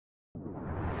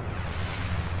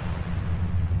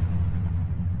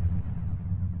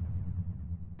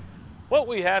What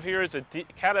we have here is a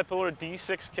Caterpillar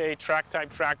D6K Track-Type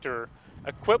Tractor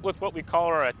equipped with what we call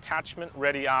our attachment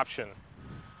ready option.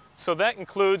 So that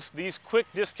includes these quick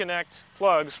disconnect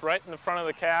plugs right in the front of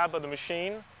the cab of the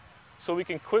machine, so we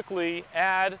can quickly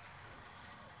add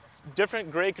different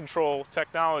grade control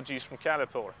technologies from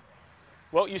Caterpillar.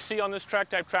 What you see on this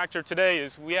Track-Type Tractor today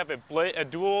is we have a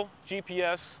dual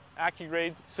GPS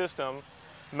AccuGrade system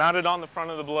mounted on the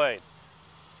front of the blade.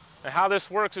 And how this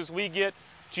works is we get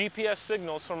GPS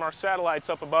signals from our satellites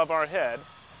up above our head,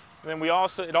 and then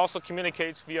it also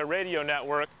communicates via radio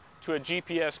network to a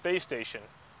GPS base station.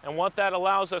 And what that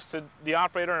allows us to, the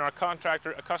operator and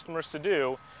our customers to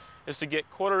do, is to get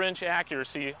 1/4 inch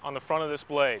accuracy on the front of this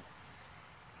blade.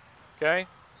 Okay?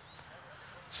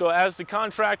 So as the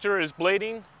contractor is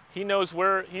blading, he knows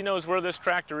where this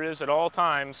tractor is at all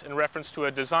times in reference to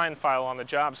a design file on the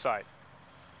job site.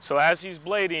 So as he's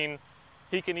blading,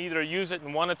 he can either use it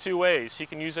in one of two ways. He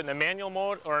can use it in a manual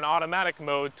mode or an automatic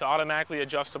mode to automatically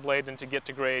adjust the blade and to get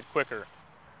to grade quicker.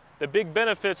 The big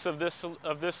benefits of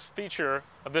this feature,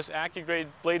 of this AccuGrade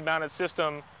blade mounted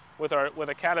system with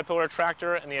a Caterpillar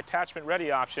tractor and the attachment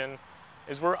ready option,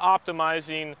 is we're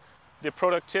optimizing the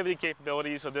productivity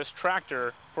capabilities of this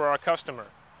tractor for our customer.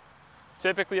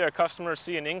 Typically our customers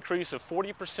see an increase of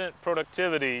 40%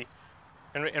 productivity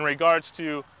in regards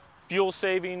to fuel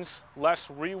savings, less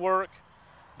rework,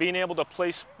 being able to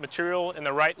place material in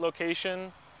the right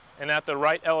location and at the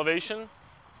right elevation,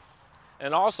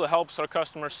 and also helps our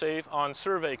customers save on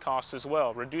survey costs as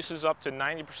well, reduces up to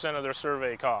 90% of their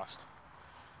survey cost.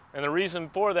 And the reason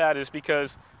for that is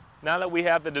because now that we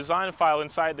have the design file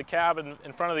inside the cab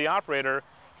in front of the operator,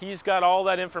 he's got all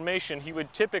that information he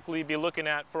would typically be looking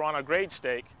at for on a grade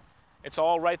stake. It's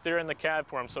all right there in the cab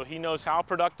for him, so he knows how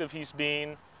productive he's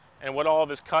being and what all of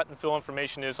his cut and fill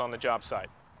information is on the job site.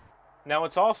 Now,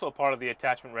 it's also part of the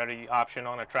attachment ready option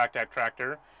on a Track-Type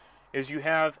Tractor is you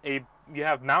have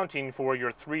mounting for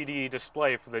your 3D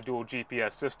display for the dual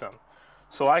GPS system.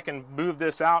 So I can move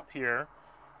this out here.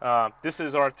 This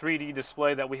is our 3D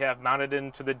display that we have mounted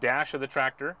into the dash of the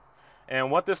tractor.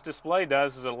 And what this display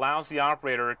does is it allows the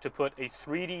operator to put a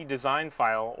 3D design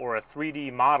file or a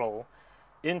 3D model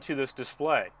into this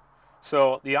display.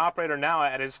 So the operator now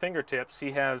at his fingertips,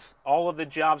 he has all of the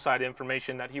job site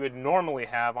information that he would normally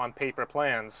have on paper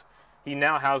plans. He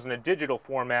now has in a digital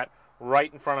format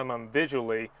right in front of him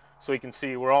visually, so he can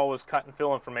see where all his cut and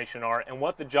fill information are and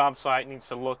what the job site needs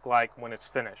to look like when it's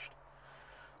finished.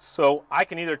 So I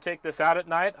can either take this out at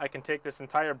night, I can take this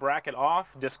entire bracket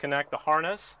off, disconnect the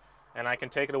harness, and I can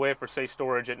take it away for safe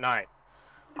storage at night.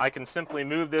 I can simply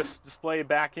move this display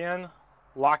back in,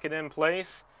 lock it in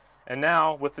place, and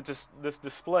now with this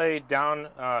display down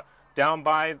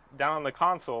on the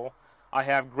console, I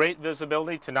have great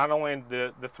visibility to not only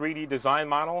the 3D design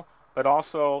model, but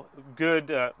also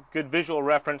good visual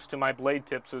reference to my blade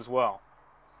tips as well.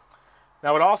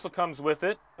 Now, it also comes with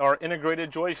it are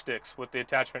integrated joysticks with the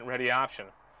attachment ready option.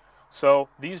 So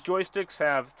these joysticks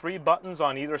have 3 buttons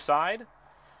on either side,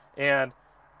 and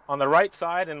on the right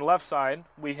side and left side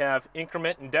we have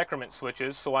increment and decrement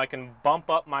switches, so I can bump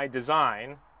up my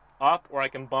design up or I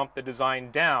can bump the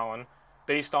design down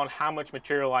based on how much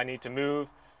material I need to move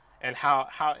and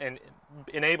and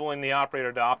enabling the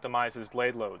operator to optimize his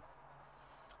blade load.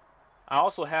 I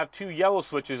also have 2 yellow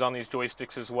switches on these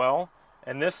joysticks as well,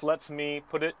 and this lets me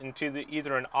put it into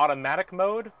either an automatic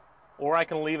mode or I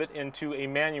can leave it into a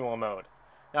manual mode.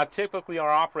 Now, typically our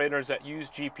operators that use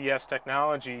GPS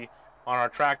technology on our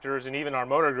tractors and even our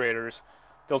motor graders,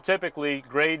 they'll typically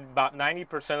grade about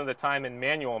 90% of the time in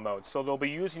manual mode. So they'll be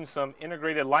using some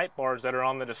integrated light bars that are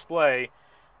on the display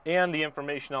and the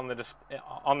information on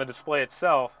the display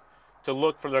itself to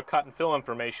look for their cut and fill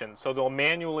information. So they'll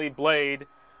manually blade,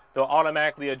 they'll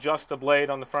automatically adjust the blade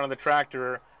on the front of the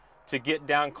tractor to get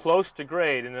down close to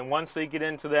grade, and then once they get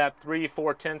into that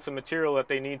 3/4 tenths of material that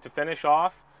they need to finish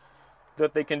off,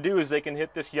 what they can do is they can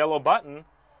hit this yellow button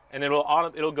and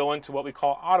it'll go into what we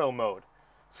call auto mode.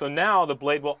 So now the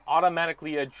blade will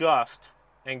automatically adjust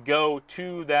and go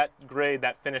to that grade,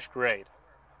 that finished grade.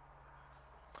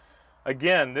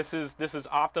 Again, this is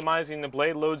optimizing the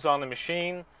blade loads on the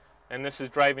machine, and this is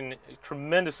driving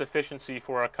tremendous efficiency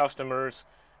for our customers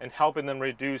and helping them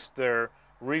reduce their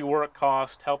rework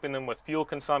cost, helping them with fuel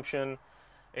consumption,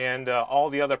 and all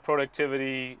the other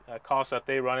productivity costs that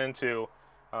they run into.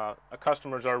 Our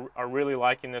customers are really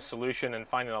liking this solution and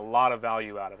finding a lot of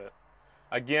value out of it.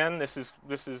 Again, this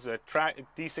is a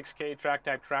D6K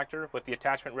Track-Type Tractor with the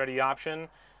attachment ready option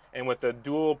and with a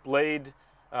dual blade,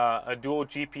 a dual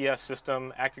GPS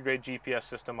system, AccuGrade GPS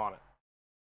system on it.